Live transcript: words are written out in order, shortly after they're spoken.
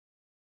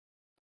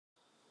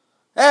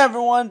Hey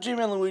everyone,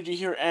 G-Man Luigi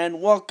here, and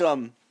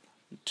welcome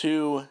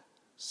to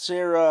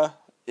Sarah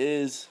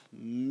is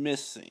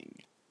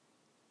Missing.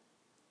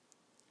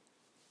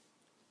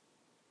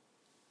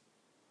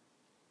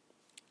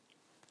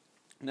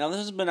 Now this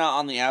has been out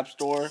on the App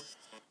Store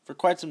for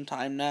quite some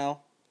time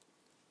now.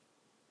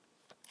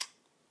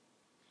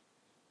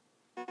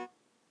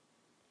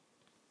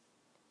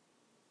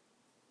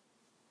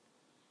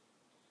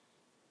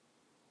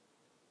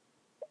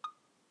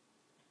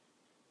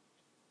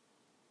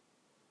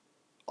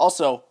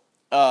 Also,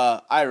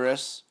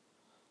 Iris,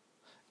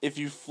 if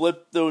you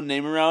flip the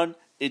name around,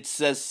 it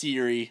says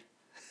Siri.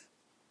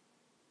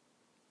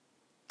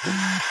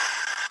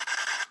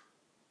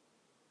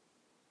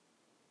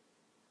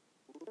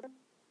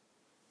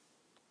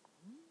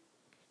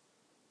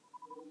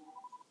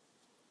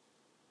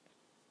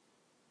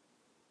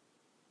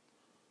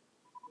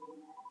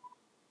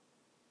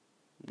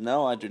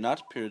 No, I do not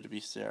appear to be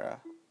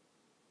Sarah.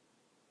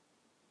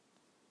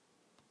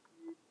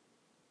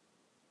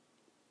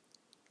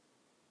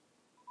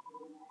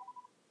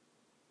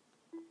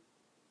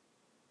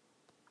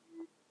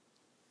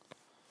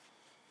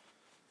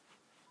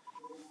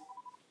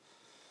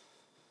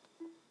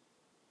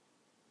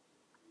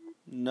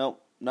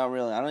 Nope, not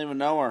really. I don't even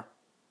know her.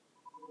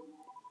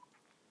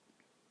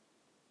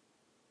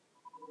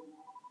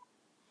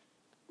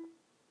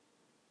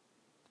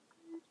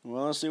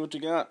 Well, let's see what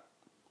you got.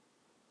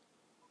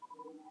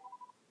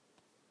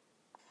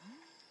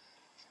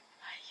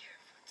 I hear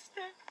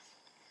footsteps.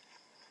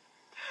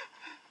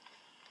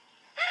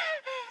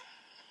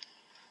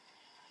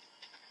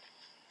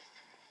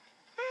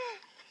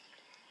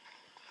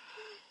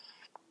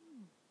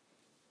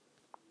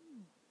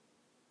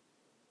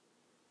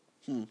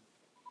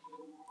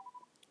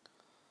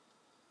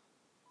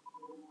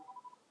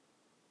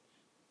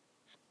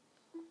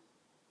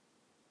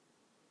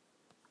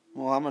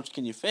 Well, how much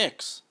can you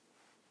fix?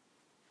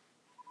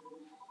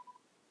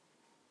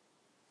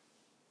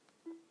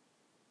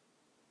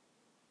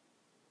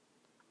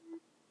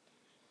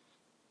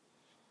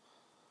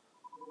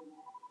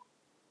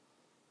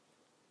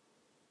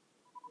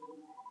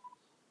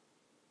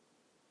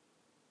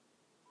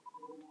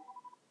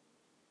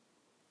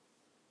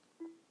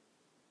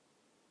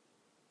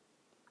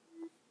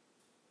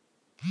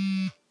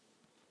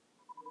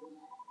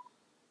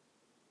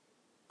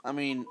 I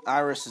mean,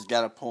 Iris has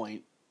got a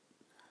point.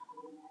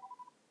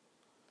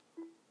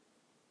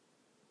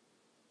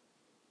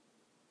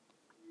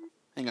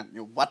 Hang on,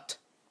 you're what?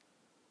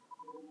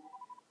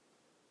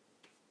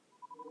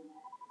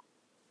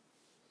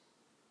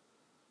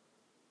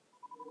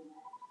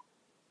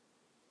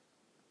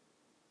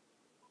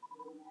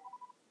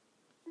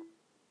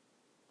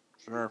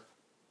 Sure,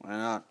 why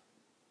not?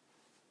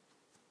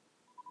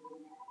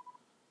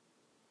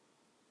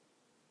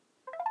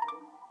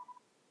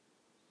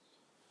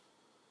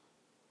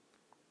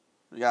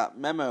 We got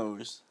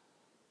memos.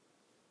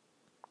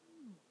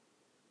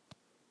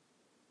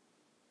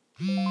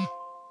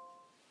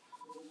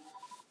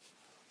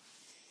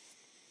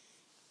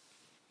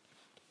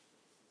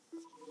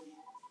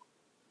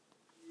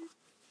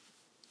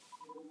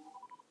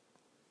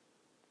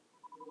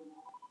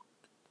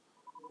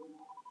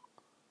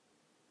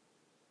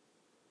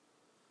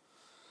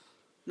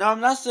 Now,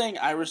 I'm not saying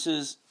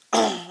Iris's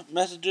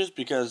messages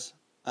because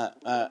I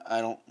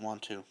don't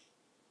want to.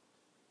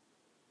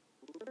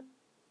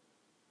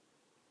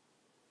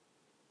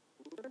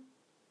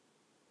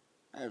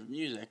 I have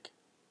music.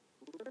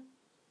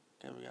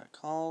 Okay, we got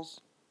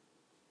calls.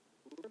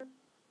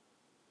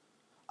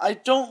 I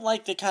don't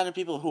like the kind of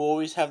people who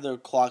always have their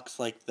clocks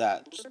like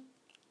that.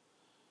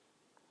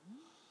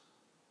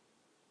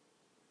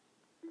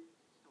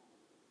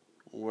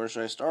 Where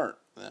should I start,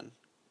 then?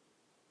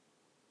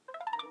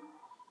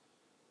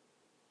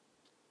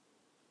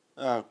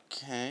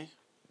 Okay.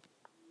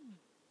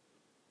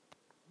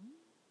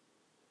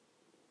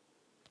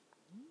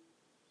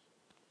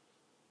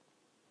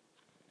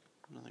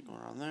 Nothing going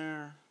on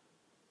there.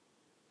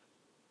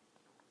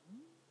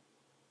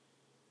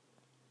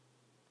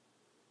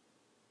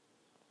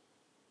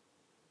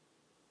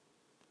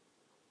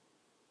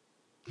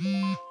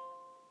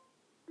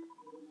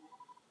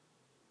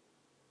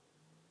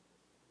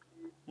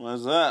 What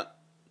is that,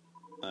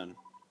 then?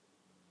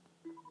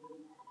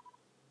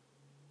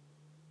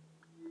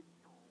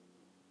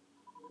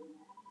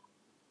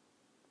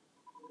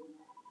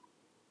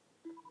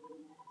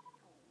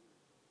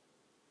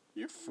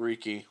 You're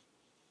freaky.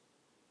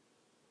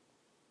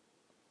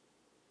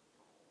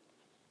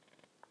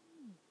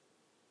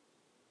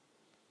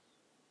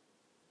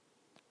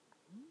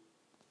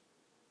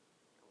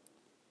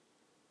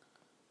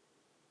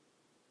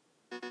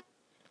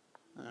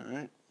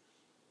 Alright.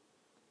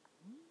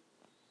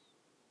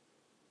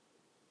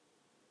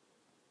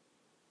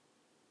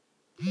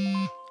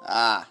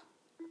 Ah.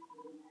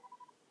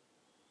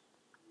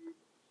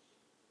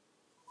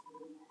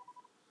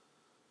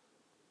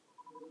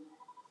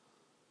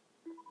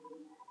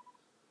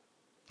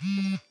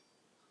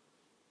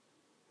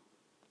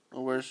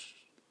 Where's...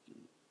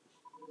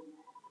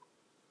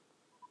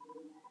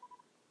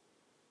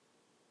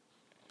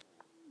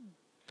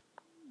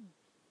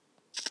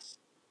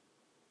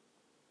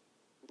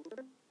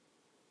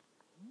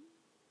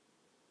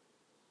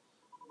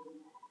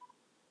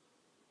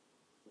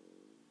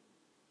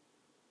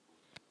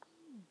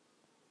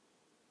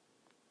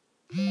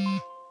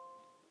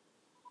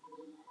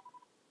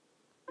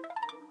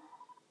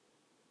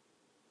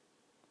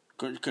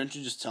 Couldn't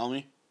you just tell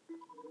me?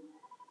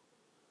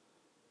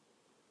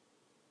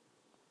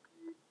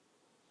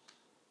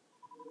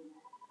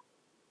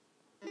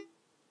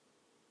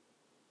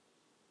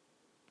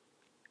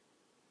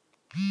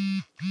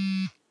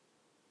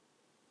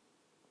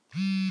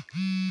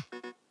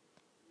 I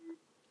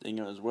think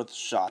it was worth a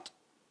shot.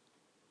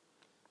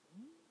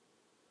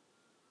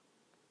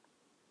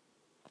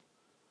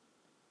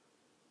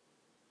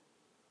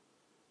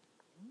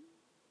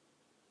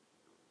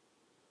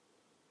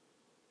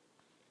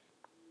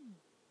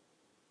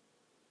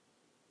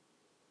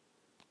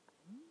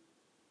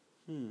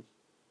 Hmm.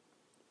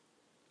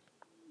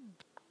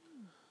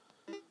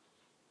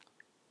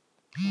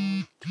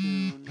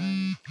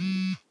 290.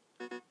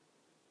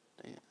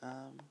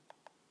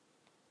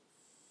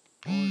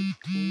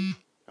 14.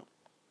 No.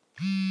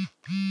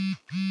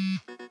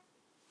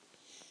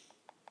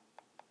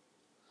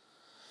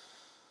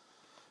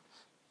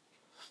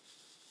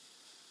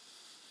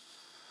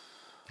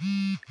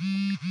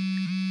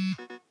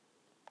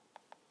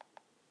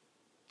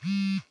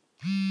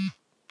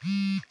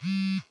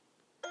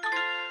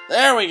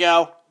 There we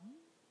go.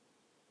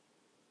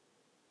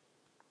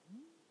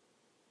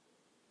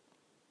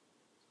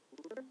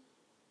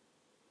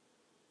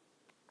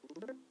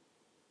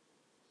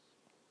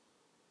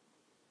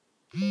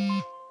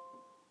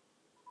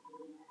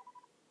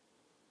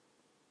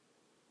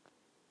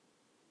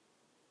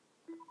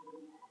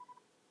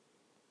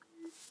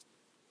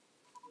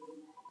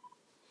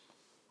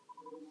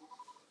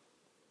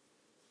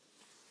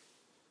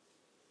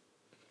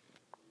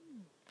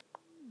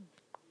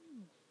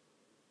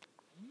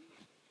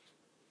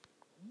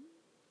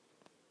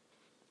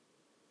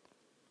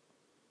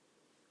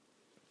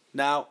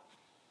 Now,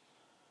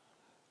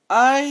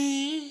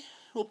 I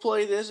will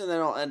play this and then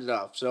I'll end it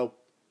off. So,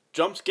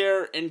 jump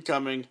scare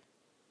incoming.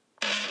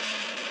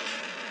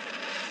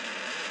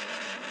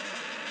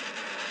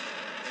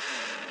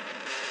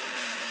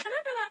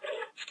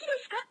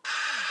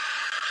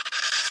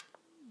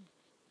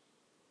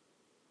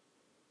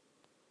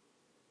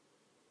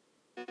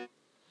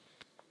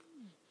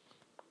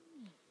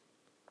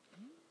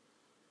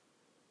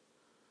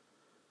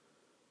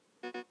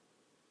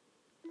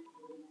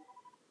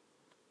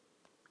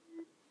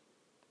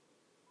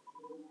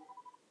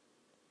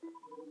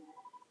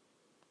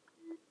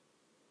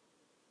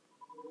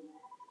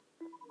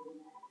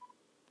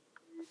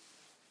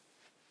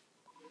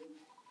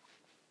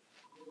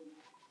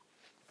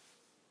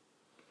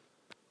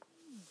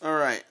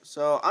 Alright,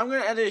 so I'm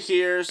going to end it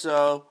here.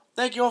 So,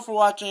 thank you all for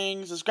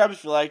watching. Subscribe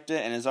if you liked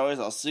it. And as always,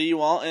 I'll see you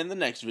all in the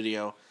next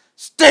video.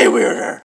 Stay weirder!